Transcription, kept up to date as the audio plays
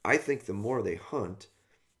I think the more they hunt,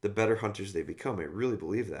 the better hunters they become. I really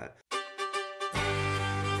believe that.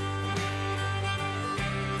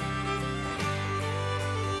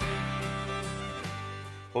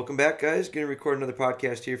 Welcome back, guys. Going to record another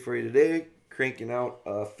podcast here for you today. Cranking out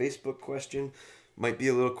a Facebook question. Might be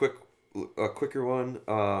a little quicker one.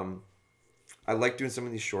 I like doing some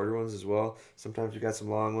of these shorter ones as well. Sometimes we got some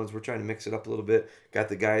long ones. We're trying to mix it up a little bit. Got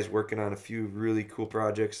the guys working on a few really cool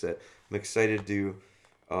projects that I'm excited to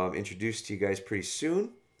introduce to you guys pretty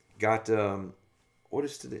soon. Got what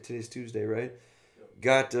is today? Today's Tuesday, right?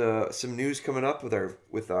 Got some news coming up with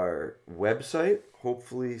our website.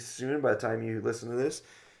 Hopefully soon. By the time you listen to this,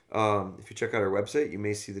 if you check out our website, you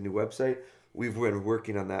may see the new website. We've been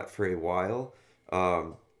working on that for a while.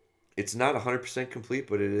 Um, it's not 100% complete,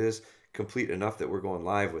 but it is complete enough that we're going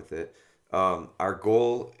live with it. Our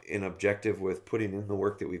goal and objective with putting in the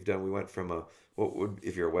work that we've done, we went from what would,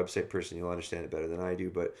 if you're a website person, you'll understand it better than I do,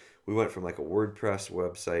 but we went from like a WordPress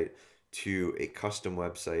website to a custom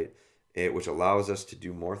website, which allows us to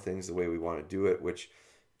do more things the way we want to do it, which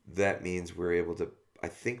that means we're able to, I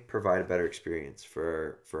think, provide a better experience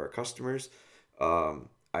for our customers.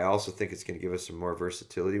 I also think it's going to give us some more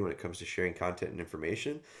versatility when it comes to sharing content and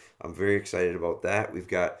information. I'm very excited about that. We've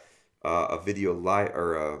got a video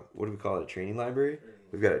or what do we call it? A training library.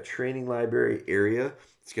 We've got a training library area.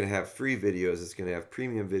 It's going to have free videos. It's going to have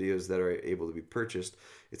premium videos that are able to be purchased.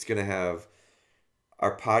 It's going to have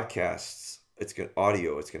our podcasts. It's going to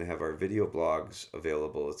audio. It's going to have our video blogs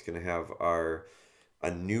available. It's going to have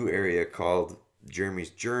a new area called Jeremy's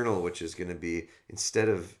Journal, which is going to be, instead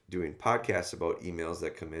of doing podcasts about emails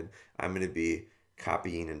that come in, I'm going to be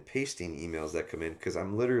copying and pasting emails that come in, because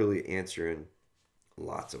I'm literally answering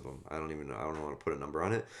lots of them. I don't even know. I don't want to put a number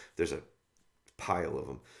on it. There's a pile of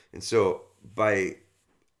them. And so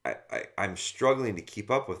I'm struggling to keep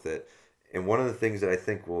up with it. And one of the things that I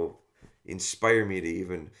think will inspire me to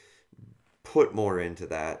even put more into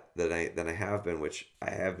that than I have been, which I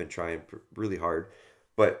have been trying really hard,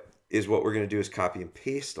 but is what we're going to do is copy and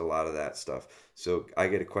paste a lot of that stuff. So I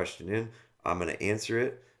get a question in, I'm going to answer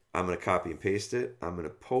it, I'm going to copy and paste it, I'm going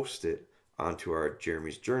to post it onto our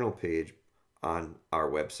Jeremy's Journal page on our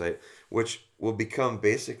website, which will become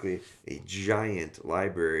basically a giant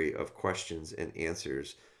library of questions and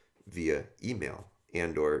answers via email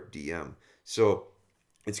and or DM. So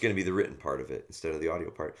it's going to be the written part of it instead of the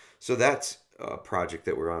audio part. So that's a project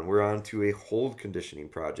that we're on. We're on to a hold conditioning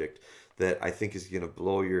project that I think is going to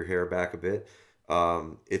blow your hair back a bit.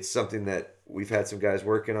 It's something that we've had some guys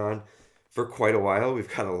working on for quite a while.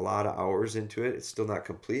 We've got a lot of hours into it. It's still not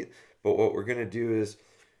complete. But what we're going to do is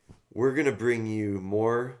we're going to bring you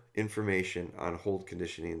more information on hold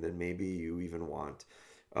conditioning than maybe you even want.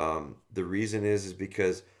 The reason is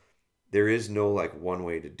because there is no like one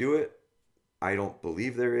way to do it. I don't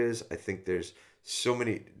believe there is. I think there's so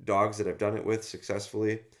many dogs that I've done it with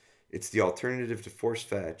successfully. It's the alternative to force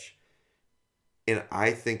fetch. And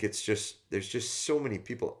I think there's just so many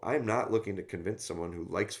people. I'm not looking to convince someone who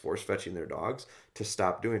likes force fetching their dogs to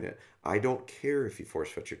stop doing it. I don't care if you force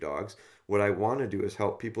fetch your dogs. What I want to do is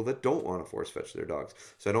help people that don't want to force fetch their dogs.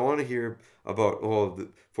 So I don't want to hear about, oh, the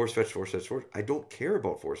force fetch, force fetch, force. I don't care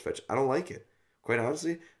about force fetch. I don't like it. Quite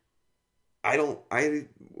honestly,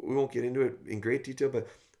 we won't get into it in great detail, but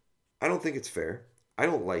I don't think it's fair. I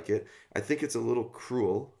don't like it. I think it's a little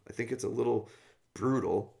cruel. I think it's a little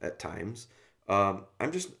brutal at times.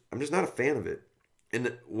 I'm just not a fan of it.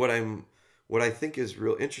 And what I think is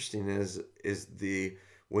real interesting is the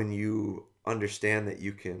when you understand that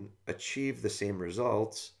you can achieve the same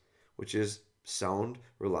results, which is sound,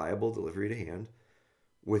 reliable delivery to hand,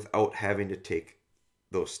 without having to take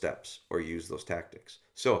those steps or use those tactics.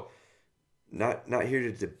 So not here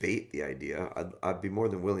to debate the idea. I'd be more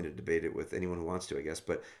than willing to debate it with anyone who wants to, I guess.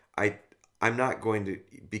 But I I'm not going to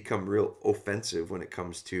become real offensive when it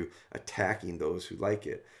comes to attacking those who like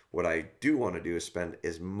it. What I do want to do is spend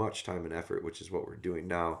as much time and effort, which is what we're doing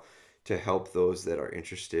now, to help those that are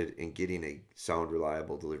interested in getting a sound,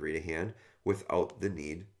 reliable delivery to hand without the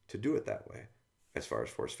need to do it that way, as far as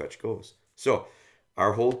force fetch goes. So,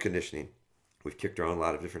 our hold conditioning, we've kicked around a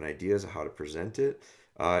lot of different ideas of how to present it.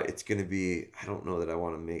 It's going to be, I don't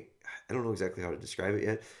know exactly how to describe it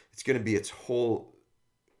yet. It's going to be its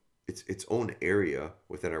own area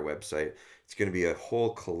within our website. It's going to be a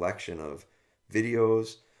whole collection of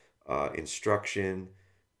videos, instruction,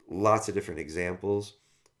 lots of different examples.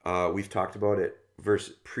 We've talked about it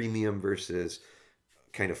versus premium versus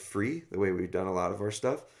kind of free, the way we've done a lot of our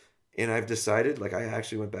stuff. And I've decided, like, I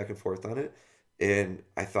actually went back and forth on it, and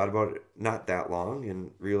I thought about it not that long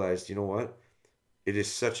and realized, you know what? It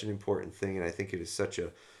is such an important thing, and I think it is such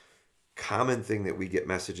a common thing that we get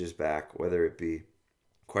messages back, whether it be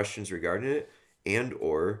questions regarding it and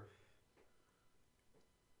or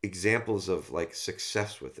examples of like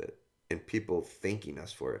success with it and people thanking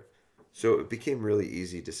us for it. So it became really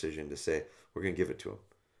easy decision to say we're going to give it to them.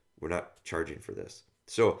 We're not charging for this.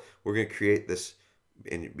 So we're going to create this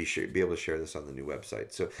and be able to share this on the new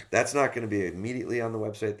website. So that's not going to be immediately on the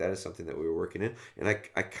website. That is something that we were working in, and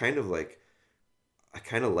I kind of liken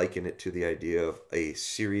it to the idea of a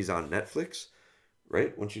series on Netflix,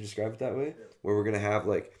 right? Wouldn't you describe it that way? Yeah. Where we're going to have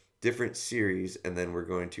like different series, and then we're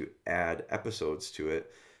going to add episodes to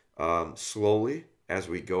it slowly as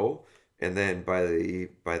we go, and then by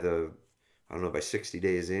 60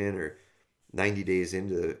 days in or 90 days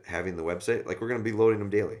into having the website, like we're going to be loading them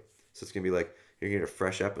daily. So it's going to be like you're going to get a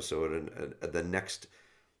fresh episode and the next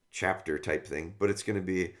chapter type thing, but it's going to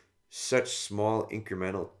be such small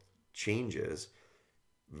incremental changes,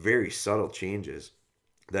 very subtle changes,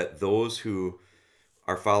 that those who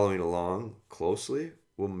are following along closely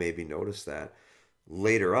will maybe notice that.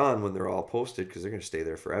 Later on, when they're all posted, because they're going to stay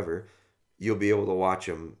there forever, you'll be able to watch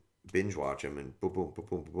them, binge watch them, and boom, boom, boom,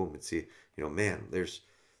 boom, boom, boom, and see, man, there's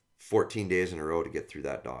 14 days in a row to get through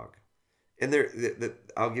that dog. And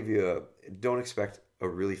I'll give you don't expect a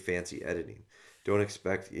really fancy editing. Don't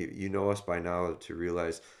expect, you know us by now to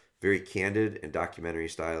realize very candid and documentary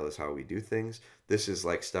style is how we do things. This is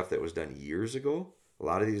like stuff that was done years ago. A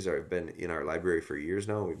lot of these have been in our library for years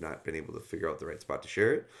now. We've not been able to figure out the right spot to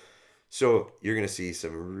share it. So you're going to see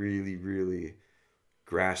some really, really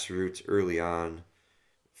grassroots early on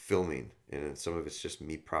filming. And some of it's just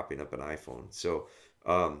me propping up an iPhone. So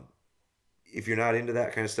if you're not into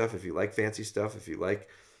that kind of stuff, if you like fancy stuff, if you like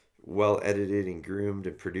well edited and groomed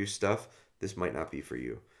and produced stuff, this might not be for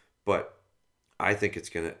you. But I think it's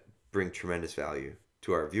going to bring tremendous value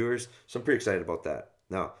to our viewers. So I'm pretty excited about that.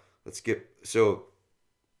 Now, so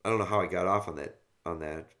I don't know how I got off on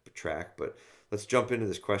that track, but let's jump into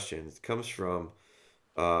this question. It comes from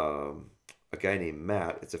a guy named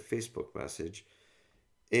Matt. It's a Facebook message,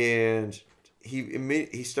 and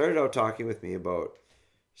he started out talking with me about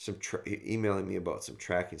emailing me about some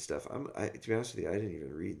tracking stuff. To be honest with you, I didn't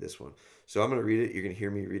even read this one, so I'm gonna read it. You're gonna hear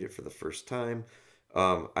me read it for the first time.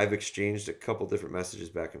 I've exchanged a couple different messages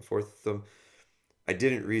back and forth with them. I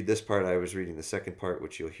didn't read this part. I was reading the second part,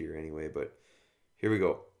 which you'll hear anyway. But here we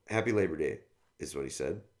go. Happy Labor Day is what he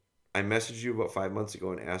said. I messaged you about 5 months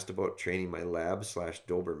ago and asked about training my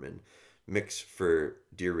lab/Doberman mix for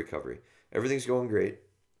deer recovery. Everything's going great.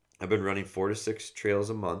 I've been running 4 to 6 trails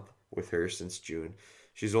a month with her since June.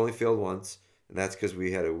 She's only failed once, and that's because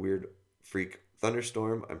we had a weird freak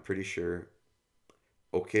thunderstorm, I'm pretty sure.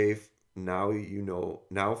 Okay,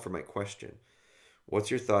 now for my question.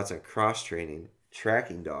 What's your thoughts on cross training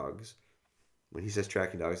tracking dogs? When he says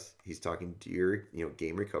tracking dogs, he's talking deer,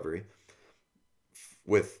 game recovery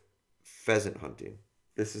with pheasant hunting.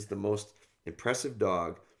 This is the most impressive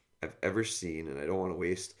dog I've ever seen, and I don't want to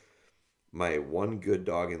waste my one good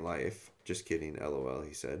dog in life. Just kidding, LOL,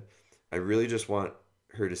 he said. I really just want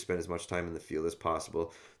her to spend as much time in the field as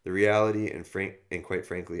possible. The reality and quite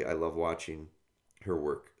frankly, I love watching her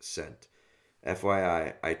work scent.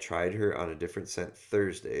 FYI, I tried her on a different scent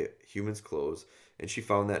Thursday, Human's Clothes, and she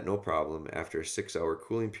found that no problem after a 6-hour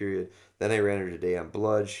cooling period. Then I ran her today on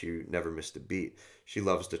blood. She never missed a beat. She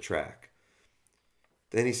loves to track.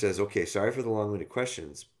 Then he says, okay, sorry for the long-winded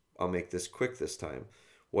questions. I'll make this quick this time.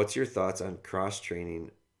 What's your thoughts on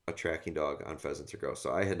cross-training a tracking dog on pheasants or grouse?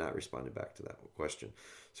 So I had not responded back to that question.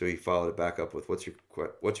 So he followed it back up with, what's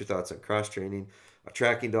your thoughts on cross-training a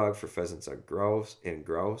tracking dog for pheasants or grouse?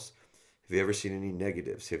 Have you ever seen any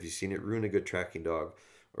negatives? Have you seen it ruin a good tracking dog?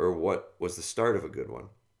 Or what was the start of a good one?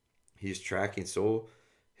 His tracking is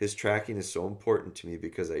so important to me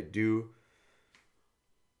because I think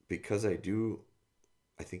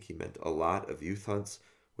he meant a lot of youth hunts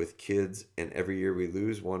with kids, and every year we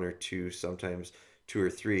lose 1 or 2, sometimes 2 or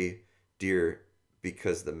 3 deer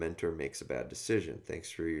because the mentor makes a bad decision. Thanks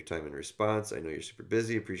for your time and response. I know you're super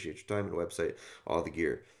busy. Appreciate your time and website, all the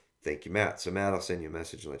gear. Thank you, Matt. So Matt, I'll send you a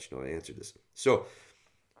message and let you know I answered this. So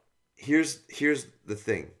here's the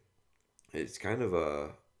thing. It's kind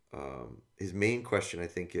of his main question, I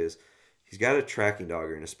think, is he's got a tracking dog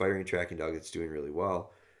or an aspiring tracking dog that's doing really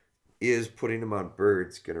well. Is putting him on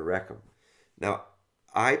birds going to wreck him? Now,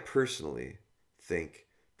 I personally think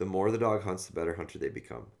the more the dog hunts, the better hunter they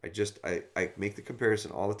become. I make the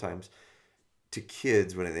comparison all the times to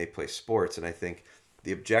kids when they play sports, and I think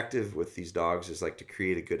the objective with these dogs is like to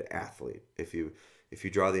create a good athlete. If you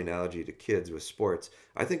draw the analogy to kids with sports,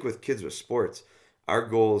 I think with kids with sports, our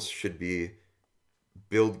goals should be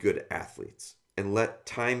build good athletes. and let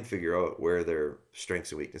time figure out where their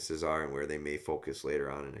strengths and weaknesses are and where they may focus later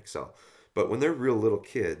on and excel. But when they're real little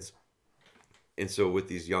kids, and so with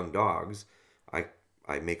these young dogs, I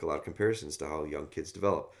I make a lot of comparisons to how young kids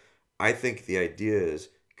develop. I think the idea is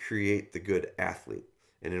create the good athlete.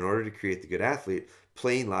 And in order to create the good athlete,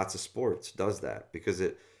 playing lots of sports does that because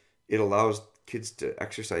it allows kids to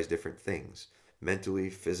exercise different things mentally,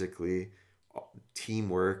 physically,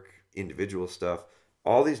 teamwork, individual stuff.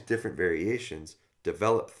 All these different variations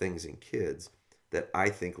develop things in kids that I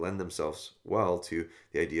think lend themselves well to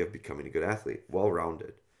the idea of becoming a good athlete, well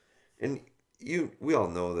rounded. And we all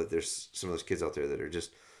know that there's some of those kids out there that are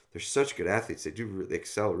just they're such good athletes. They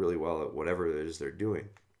excel really well at whatever it is they're doing.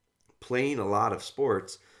 Playing a lot of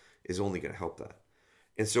sports is only going to help that.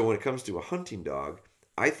 And so when it comes to a hunting dog,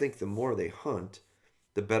 I think the more they hunt,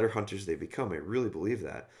 the better hunters they become. I really believe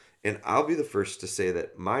that. And I'll be the first to say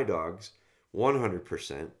that my dogs,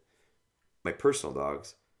 100%, my personal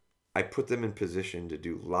dogs, I put them in position to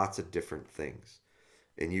do lots of different things.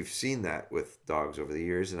 And you've seen that with dogs over the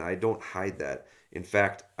years, and I don't hide that. In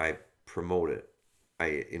fact, I promote it.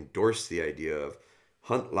 I endorse the idea of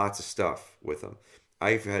hunt lots of stuff with them.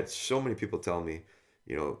 I've had so many people tell me,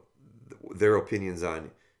 you know, their opinions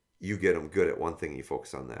on you get them good at one thing and you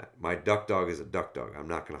focus on that. My duck dog is a duck dog. I'm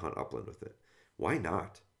not going to hunt upland with it. Why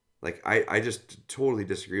not? Like, I just totally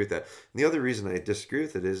disagree with that. And the other reason I disagree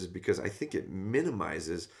with it is because I think it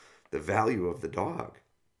minimizes the value of the dog.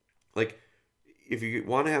 Like, if you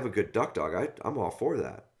want to have a good duck dog, I'm all for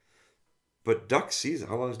that. But duck season,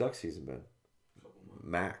 how long has duck season been?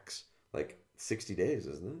 Max. Like 60 days,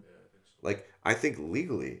 isn't it? Yeah, I think so. Like, I think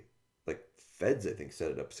legally, like feds, I think,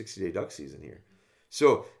 set it up 60-day duck season here.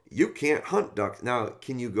 So you can't hunt ducks. Now,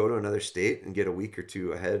 can you go to another state and get a week or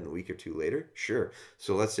two ahead and a week or two later? Sure.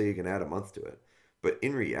 So let's say you can add a month to it. But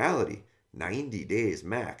in reality, 90 days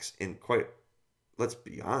max. And quite, let's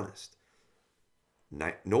be honest,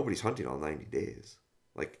 nobody's hunting all 90 days.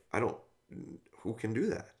 Like, who can do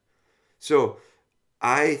that? So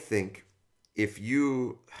I think if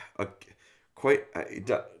you, uh,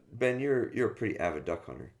 Ben, you're a pretty avid duck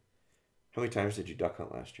hunter. How many times did you duck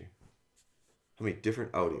hunt last year? How many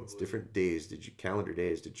different outings, Probably different days calendar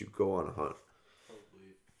days did you go on a hunt?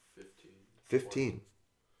 probably 15 to 20. 15.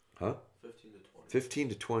 Huh? 15 to 20. 15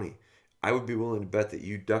 to 20. I would be willing to bet that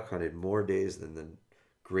you duck hunted more days than the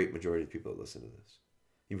great majority of people that listen to this.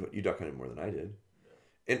 You duck hunted more than I did.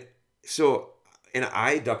 Yeah. And so, and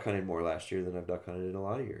I duck hunted more last year than I've duck hunted in a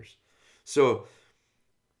lot of years. So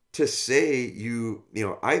to say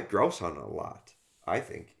I grouse hunt a lot, I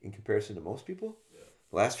think, in comparison to most people, Yeah.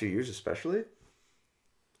 the last few years especially,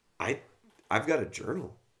 I I've got a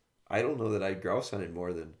journal. I don't know that I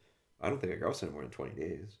don't think I grouse hunted more than 20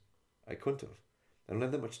 days. I couldn't have. I don't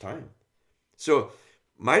have that much time. So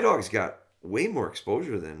my dogs got way more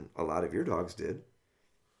exposure than a lot of your dogs did.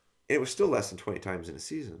 And it was still less than 20 times in a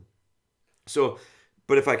season. So,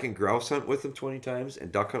 but if I can grouse hunt with them 20 times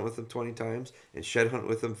and duck hunt with them 20 times and shed hunt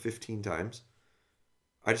with them 15 times,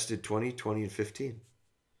 I just did 20, 20, and 15.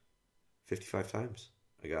 55 times.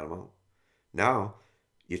 I got them out. Now,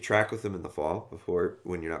 you track with them in the fall before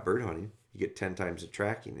when you're not bird hunting, you get 10 times of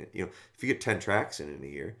tracking it. If you get 10 tracks in a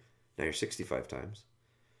year, now you're 65 times.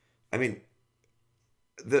 I mean,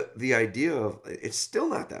 the idea of it's still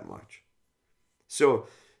not that much. So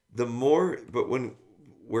but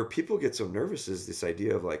where people get so nervous is this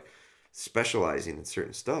idea of like specializing in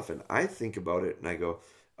certain stuff. And I think about it and I go,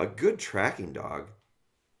 a good tracking dog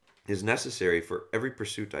is necessary for every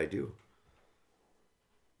pursuit I do,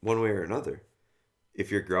 one way or another.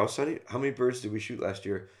 If you're grouse hunting, how many birds did we shoot last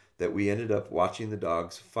year that we ended up watching the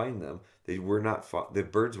dogs find them? The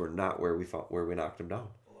birds were not where we knocked them down.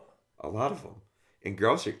 A lot. A lot of them. And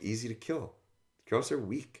grouse are easy to kill. Grouse are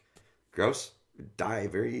weak. Grouse die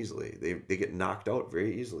very easily. They get knocked out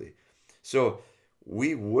very easily. So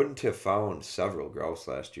we wouldn't have found several grouse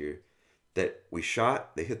last year that we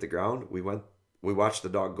shot, they hit the ground, we watched the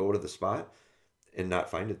dog go to the spot and not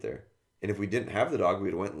find it there. And if we didn't have the dog,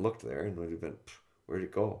 we'd have went and looked there and we'd have been, where'd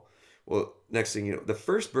it go? Well, next thing you know, the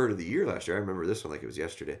first bird of the year last year, I remember this one like it was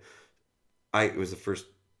yesterday. It was the first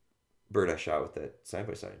bird I shot with that side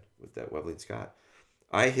by side with that Webley Scott.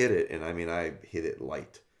 I hit it, and I mean, I hit it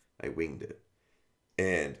light. I winged it.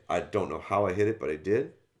 And I don't know how I hit it, but I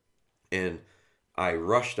did. And I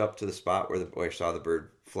rushed up to the spot where I saw the bird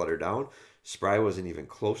flutter down. Spry wasn't even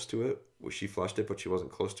close to it. Well, she flushed it, but she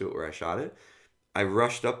wasn't close to it where I shot it. I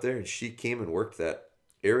rushed up there, and she came and worked that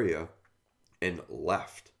area and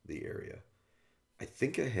left the area. I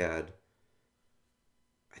think I had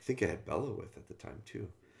Bella with at the time too,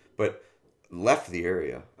 but left the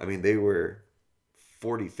area. I mean, they were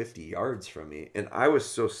 40, 50 yards from me. And I was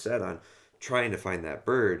so set on trying to find that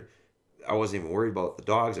bird. I wasn't even worried about the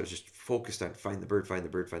dogs. I was just focused on find the bird, find the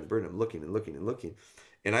bird, find the bird. And I'm looking and looking and looking.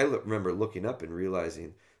 And I remember looking up and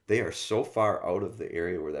realizing they are so far out of the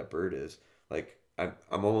area where that bird is. Like, I'm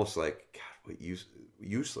almost like, God, what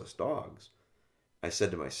useless dogs. I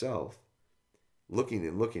said to myself, looking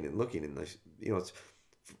and looking and looking. And, it's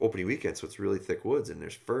opening weekend, so it's really thick woods and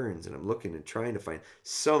there's ferns. And I'm looking and trying to find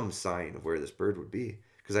some sign of where this bird would be.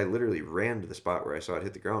 Because I literally ran to the spot where I saw it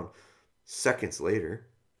hit the ground seconds later.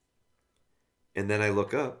 And then I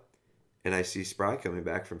look up and I see Spry coming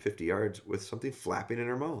back from 50 yards with something flapping in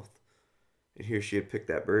her mouth. And here she had picked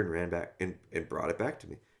that bird and ran back and brought it back to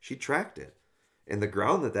me. She tracked it. And the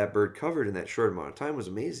ground that bird covered in that short amount of time was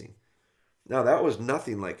amazing. Now, that was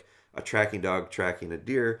nothing like a tracking dog tracking a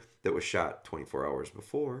deer that was shot 24 hours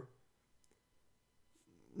before.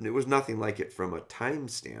 It was nothing like it from a time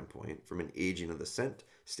standpoint, from an aging of the scent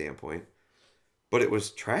standpoint, but it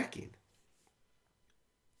was tracking.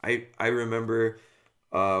 I remember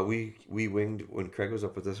we winged, when Craig was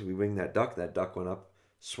up with us, we winged that duck. That duck went up,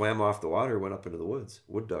 swam off the water, went up into the woods.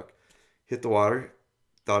 Wood duck. Hit the water,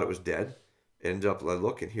 thought it was dead. Ended up, I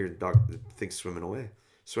look and hear the thing swimming away.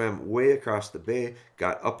 Swam way across the bay,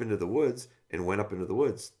 got up into the woods, and went up into the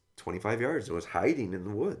woods 25 yards and was hiding in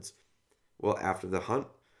the woods. Well, after the hunt,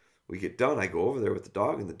 we get done. I go over there with the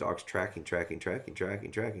dog, and the dog's tracking in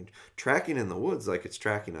the woods like it's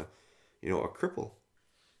tracking a cripple.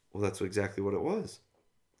 Well, that's exactly what it was.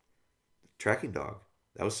 Tracking dog.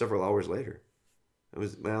 That was several hours later. It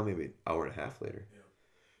was, maybe an hour and a half later. Yeah.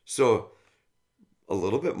 So a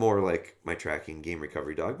little bit more like my tracking game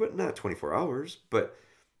recovery dog, but not 24 hours. But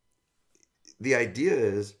the idea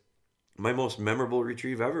is, my most memorable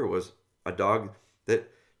retrieve ever was a dog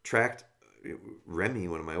that tracked Remy,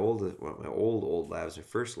 one of my old labs, my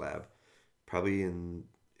first lab, probably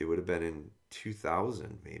it would have been in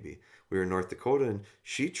 2000 maybe. We were in North Dakota, and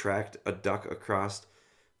she tracked a duck across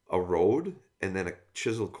a road and then a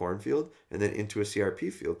chiseled cornfield and then into a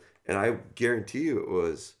CRP field. And I guarantee you it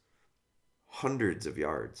was hundreds of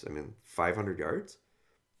yards. 500 yards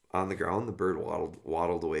on the ground. The bird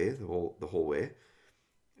waddled away the whole way.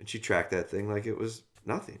 And she tracked that thing like it was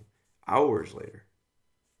nothing. Hours later.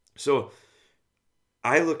 So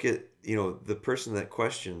I look at, the person that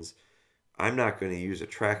questions, I'm not going to use a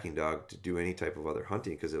tracking dog to do any type of other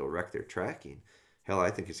hunting because it'll wreck their tracking. Hell, I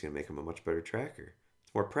think it's going to make them a much better tracker.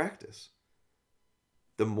 It's more practice.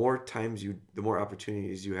 The more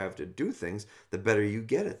opportunities you have to do things, the better you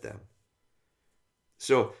get at them.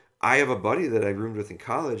 So I have a buddy that I roomed with in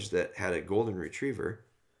college that had a golden retriever,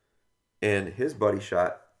 and his buddy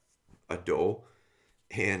shot a doe,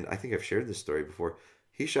 and I think I've shared this story before.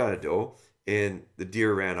 He shot a doe, and the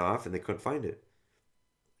deer ran off, and they couldn't find it.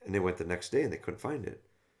 And they went the next day, and they couldn't find it.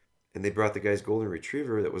 And they brought the guy's golden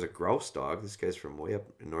retriever that was a grouse dog. This guy's from way up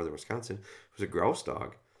in northern Wisconsin. It was a grouse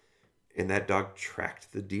dog. And that dog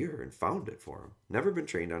tracked the deer and found it for him. Never been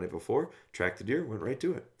trained on it before. Tracked the deer, went right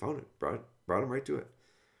to it. Found it. Brought him right to it.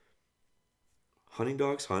 Hunting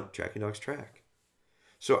dogs hunt, tracking dogs track.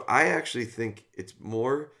 So I actually think it's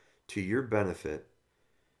more to your benefit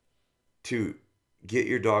to get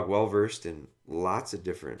your dog well versed in lots of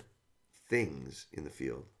different things in the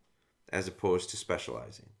field as opposed to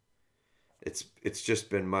specializing. It's just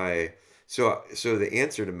been my so the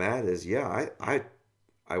answer to Matt is yeah, I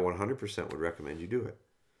 100% would recommend you do it,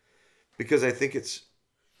 because I think it's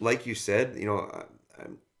like you said,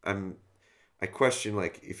 I question,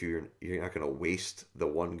 like, if you're not going to waste the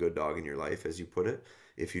one good dog in your life, as you put it,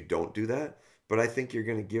 if you don't do that. But I think you're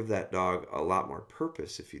going to give that dog a lot more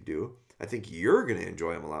purpose if you do. I think you're going to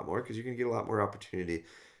enjoy him a lot more because you're going to get a lot more opportunity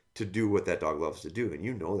to do what that dog loves to do.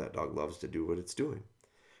 And that dog loves to do what it's doing.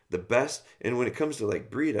 The best, and when it comes to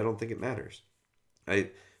like breed, I don't think it matters.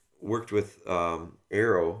 I worked with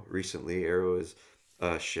Arrow recently. Arrow is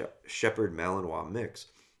a Shepherd Malinois mix.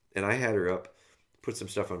 And I had her up, put some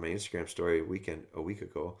stuff on my Instagram story a week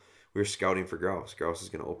ago. We were scouting for grouse. Grouse is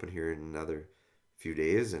going to open here in another few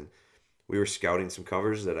days, and we were scouting some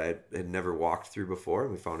covers that I had never walked through before,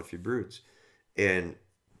 and we found a few broods. And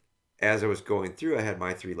as I was going through, I had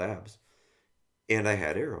my 3 labs, and I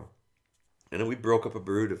had Arrow. And then we broke up a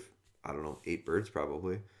brood of, 8 birds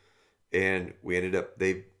probably. And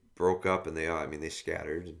they broke up, and they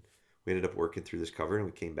scattered, and we ended up working through this cover, and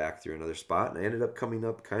we came back through another spot, and I ended up coming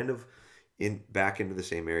up kind of back into the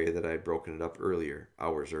same area that I had broken it up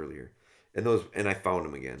hours earlier. And I found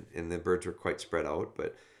them again, and the birds were quite spread out,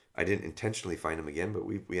 but I didn't intentionally find them again, but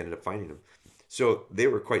we ended up finding them. So they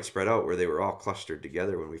were quite spread out where they were all clustered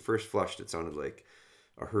together. When we first flushed, it sounded like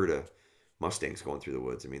a herd of Mustangs going through the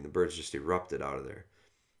woods. The birds just erupted out of there.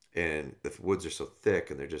 and the woods are so thick,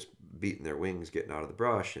 and they're just beating their wings getting out of the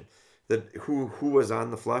brush. And who was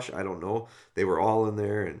on the flush, I don't know. They were all in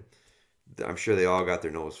there, and I'm sure they all got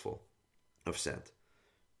their nose full of scent.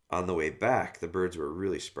 On the way back, the birds were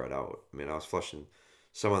really spread out. I mean, I was flushing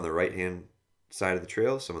some on the right hand side of the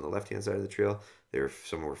trail, some on the left hand side of the trail.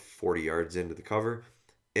 Some were 40 yards into the cover,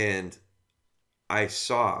 and I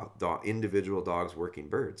saw individual dogs working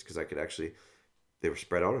birds because I could actually, they were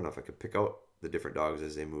spread out enough. I could pick out the different dogs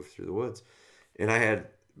as they moved through the woods. And I had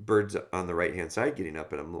birds on the right hand side getting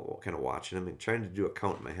up, and I'm kind of watching them and trying to do a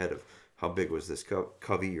count in my head of how big was this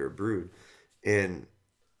covey or brood. And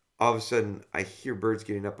all of a sudden, I hear birds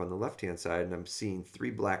getting up on the left hand side, and I'm seeing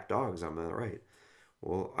 3 black dogs on my right.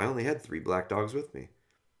 Well, I only had 3 black dogs with me.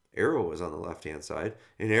 Arrow was on the left hand side,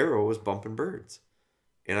 and Arrow was bumping birds.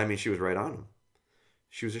 And I mean, she was right on them.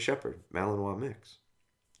 She was a shepherd, Malinois mix.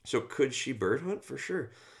 So could she bird hunt? For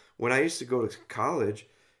sure. When I used to go to college,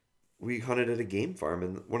 we hunted at a game farm,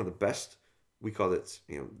 and one of the best, we called it,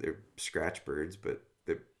 they're scratch birds, but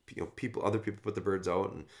other people put the birds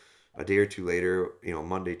out, and a day or two later,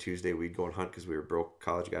 Monday, Tuesday, we'd go and hunt because we were broke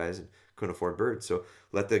college guys and couldn't afford birds. So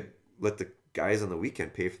let the guys on the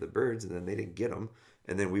weekend pay for the birds, and then they didn't get them,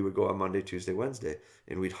 and then we would go on Monday, Tuesday, Wednesday,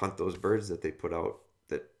 and we'd hunt those birds that they put out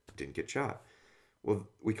that didn't get shot. Well,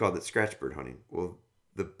 we called it scratch bird hunting. Well,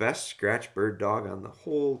 the best scratch bird dog on the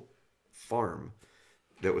whole farm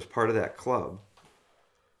that was part of that club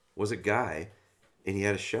was a guy, and he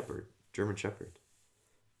had a shepherd, German shepherd.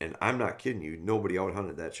 And I'm not kidding you, nobody out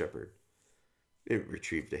hunted that shepherd. It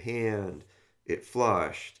retrieved a hand, it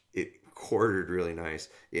flushed, it quartered really nice,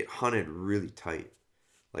 it hunted really tight.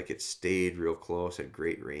 Like it stayed real close, had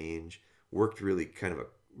great range, worked really kind of a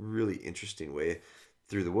really interesting way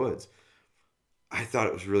through the woods. I thought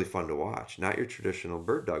it was really fun to watch. Not your traditional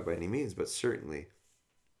bird dog by any means, but certainly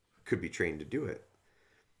could be trained to do it.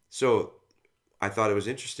 So I thought it was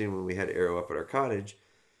interesting when we had Arrow up at our cottage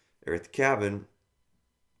or at the cabin.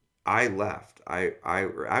 I left. I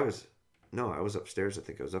was upstairs. I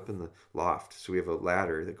think I was up in the loft. So we have a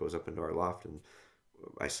ladder that goes up into our loft, and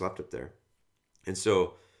I slept up there. And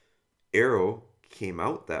so Arrow came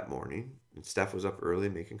out that morning, and Steph was up early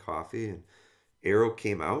making coffee, and Arrow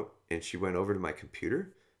came out, and she went over to my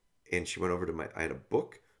computer, and she went over to I had a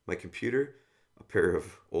book, my computer, a pair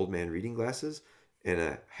of old man reading glasses, and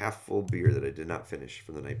a half full beer that I did not finish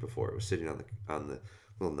from the night before. It was sitting on the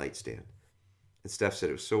little nightstand. And Steph said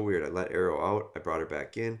it was so weird. I let Arrow out. I brought her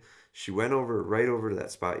back in. She went right over to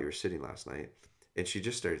that spot you were sitting last night, and she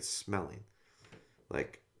just started smelling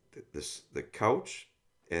like the couch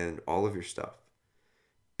and all of your stuff.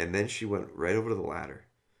 And then she went right over to the ladder,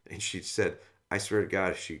 and she said, I swear to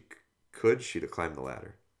God, if she'd have climbed the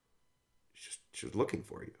ladder. She was looking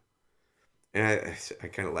for you. And I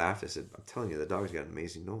kind of laughed. I said, I'm telling you, the dog's got an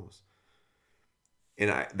amazing nose. And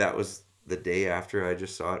that was the day after I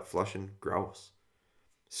just saw it flushing grouse.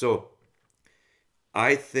 So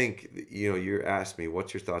I think, you asked me,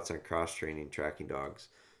 what's your thoughts on cross-training tracking dogs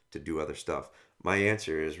to do other stuff? My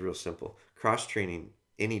answer is real simple. Cross-training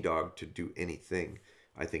any dog to do anything,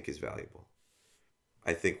 I think, is valuable.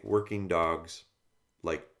 I think working dogs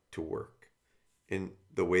like to work. And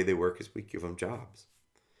the way they work is we give them jobs.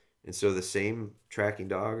 And so the same tracking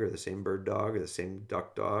dog or the same bird dog or the same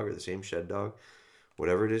duck dog or the same shed dog,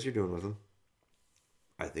 whatever it is you're doing with them,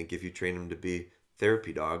 I think if you train them to be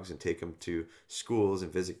therapy dogs and take them to schools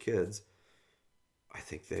and visit kids, I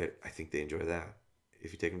think they enjoy that.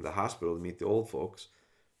 If you take them to the hospital to meet the old folks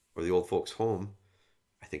or the old folks' home,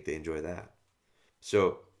 I think they enjoy that.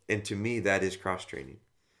 So, and to me, that is cross-training.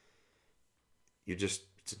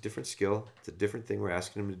 It's a different skill. It's a different thing we're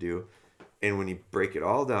asking them to do. And when you break it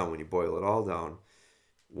all down, when you boil it all down,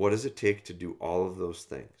 what does it take to do all of those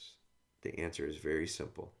things? The answer is very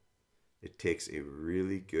simple. It takes a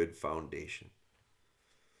really good foundation.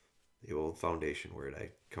 The old foundation word, I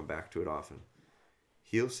come back to it often.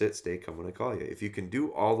 Heel, sit, stay, come when I call you. If you can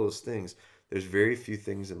do all those things, there's very few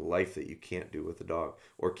things in life that you can't do with a dog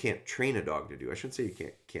or can't train a dog to do. I shouldn't say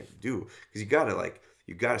you can't do, because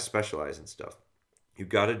you gotta specialize in stuff. You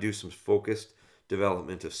gotta do some focused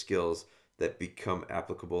development of skills that become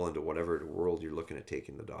applicable into whatever world you're looking at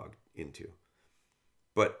taking the dog into.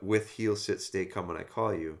 But with heel, sit, stay, come when I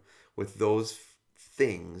call you, with those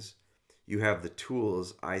things, you have the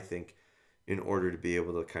tools, I think, in order to be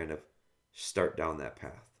able to kind of start down that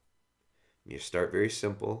path. You start very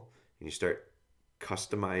simple, and you start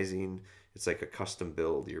customizing. It's like a custom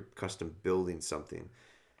build. You're custom building something.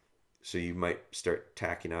 So you might start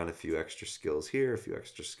tacking on a few extra skills here, a few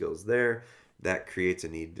extra skills there. That creates a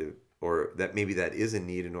need to, or that maybe that is a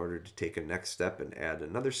need in order to take a next step and add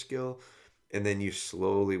another skill. And then you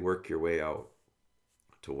slowly work your way out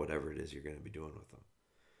to whatever it is you're going to be doing with them.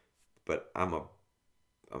 But I'm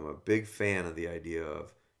a big fan of the idea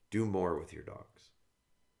of do more with your dogs.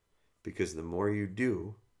 Because the more you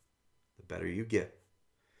do, the better you get.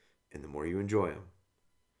 And the more you enjoy them.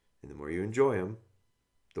 And the more you enjoy them,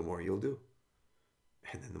 the more you'll do.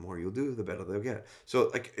 And then the more you'll do, the better they'll get. So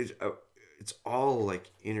like it's all like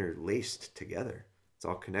interlaced together. It's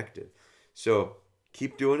all connected. So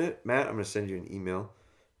keep doing it, Matt. I'm gonna send you an email,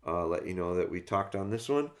 let you know that we talked on this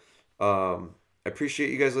one. I appreciate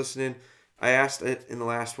you guys listening. I asked it in the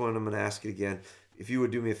last one. I'm gonna ask it again. If you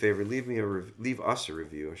would do me a favor, leave us a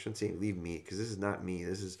review. I shouldn't say leave me, because this is not me.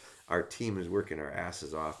 This is our team is working our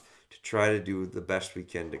asses off to try to do the best we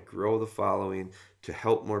can to grow the following, to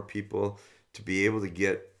help more people, to be able to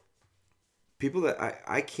get people that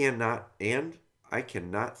I cannot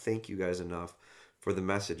thank you guys enough for the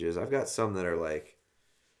messages. I've got some that are like,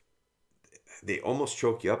 they almost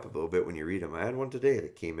choke you up a little bit when you read them. I had one today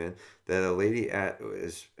that came in that a lady and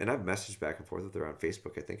I've messaged back and forth with her on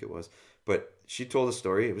Facebook, I think it was, but she told a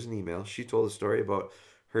story. It was an email. She told a story about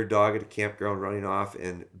her dog at a campground running off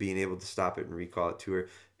and being able to stop it and recall it to her.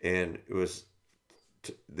 And it was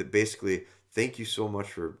basically, thank you so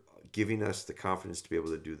much for giving us the confidence to be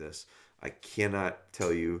able to do this. I cannot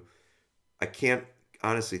tell you, I can't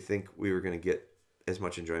honestly think we were going to get as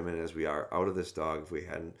much enjoyment as we are out of this dog if we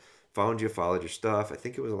hadn't found you, followed your stuff. I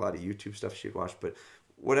think it was a lot of YouTube stuff she'd watched, but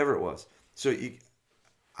whatever it was. So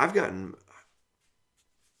I've gotten,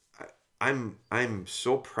 I'm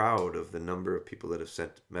so proud of the number of people that have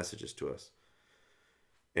sent messages to us.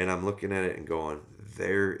 And I'm looking at it and going,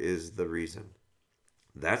 there is the reason.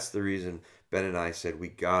 That's the reason Ben and I said we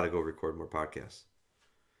got to go record more podcasts.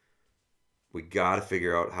 We got to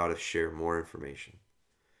figure out how to share more information.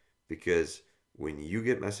 Because when you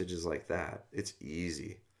get messages like that, it's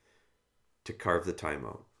easy to carve the time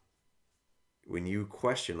out. When you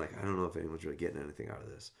question, like, I don't know if anyone's really getting anything out of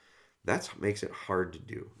this, that makes it hard to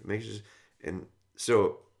do. It makes it, and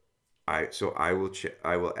so I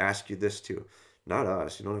will ask you this too. Not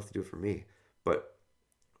us. You don't have to do it for me, but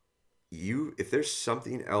you, if there's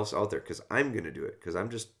something else out there, because I'm going to do it, because I'm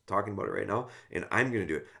just talking about it right now, and I'm going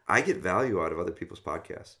to do it. I get value out of other people's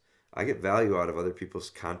podcasts. I get value out of other people's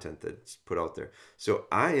content that's put out there. So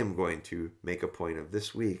I am going to make a point of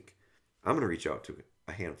this week, I'm going to reach out to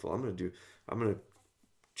a handful. I'm going to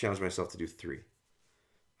challenge myself to do 3.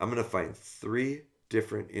 I'm going to find 3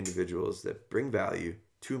 different individuals that bring value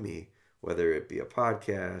to me, whether it be a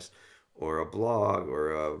podcast or a blog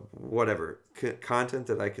or a whatever content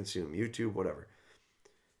that I consume, YouTube, whatever,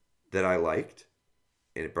 that I liked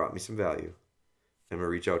and it brought me some value. I'm going to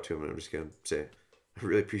reach out to them and I'm just going to say, I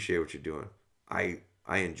really appreciate what you're doing. I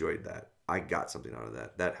enjoyed that. I got something out of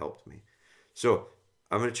that. That helped me. So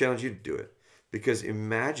I'm going to challenge you to do it, because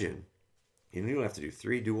imagine, you don't have to do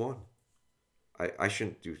 3, do 1. I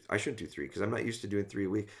shouldn't do 3 because I'm not used to doing 3 a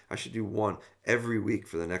week. I should do 1 every week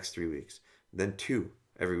for the next 3 weeks, then 2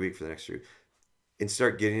 every week for the next 3 weeks, and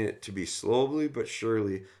start getting it to be slowly but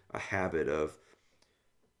surely a habit of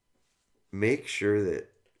make sure that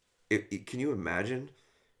can you imagine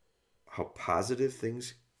how positive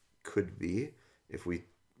things could be if we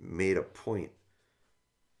made a point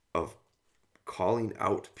of calling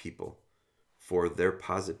out people for their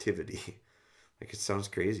positivity. Like, it sounds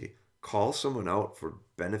crazy. Call someone out for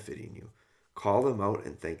benefiting you. Call them out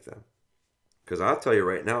and thank them. Because I'll tell you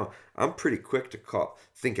right now, I'm pretty quick to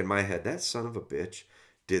think in my head, that son of a bitch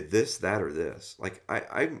did this, that, or this. Like,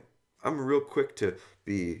 I'm real quick to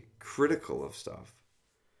be critical of stuff.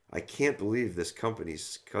 I can't believe this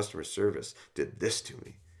company's customer service did this to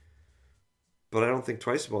me. But I don't think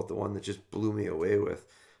twice about the one that just blew me away with,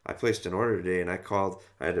 I placed an order today and I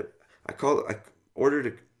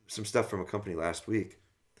ordered some stuff from a company last week,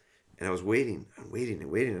 and I was waiting. I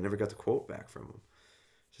never got the quote back from them.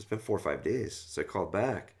 So it's been 4 or 5 days. So I called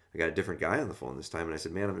back. I got a different guy on the phone this time, and I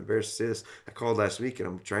said, man, I'm embarrassed to say this. I called last week and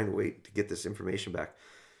I'm trying to wait to get this information back.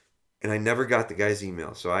 And I never got the guy's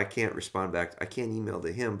email, so I can't respond back. I can't email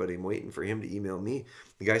to him, but I'm waiting for him to email me.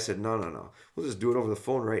 The guy said, no. We'll just do it over the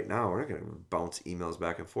phone right now. We're not going to bounce emails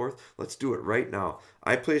back and forth. Let's do it right now.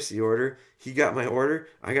 I placed the order. He got my order.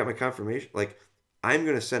 I got my confirmation. Like, I'm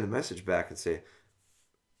going to send a message back and say,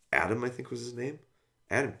 Adam, I think was his name.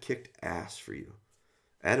 Adam kicked ass for you.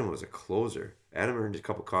 Adam was a closer. Adam earned a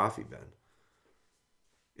cup of coffee, Ben.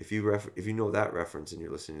 If you know that reference and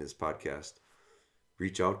you're listening to this podcast,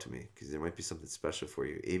 reach out to me, because there might be something special for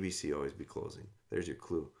you. ABC always be closing. There's your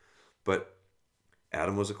clue. But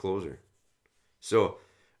Adam was a closer. So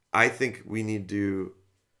I think we need to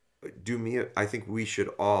I think we should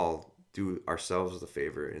all do ourselves a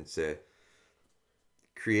favor and say,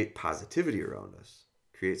 create positivity around us,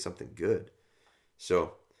 create something good.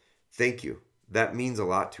 So thank you. That means a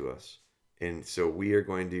lot to us. And so we are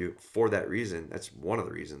going to, for that reason, that's one of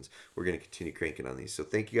the reasons we're going to continue cranking on these. So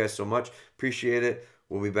thank you guys so much. Appreciate it.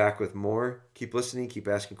 We'll be back with more. Keep listening, keep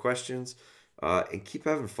asking questions, and keep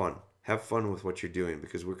having fun. Have fun with what you're doing,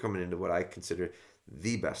 because we're coming into what I consider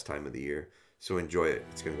the best time of the year. So enjoy it.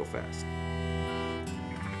 It's going to go fast.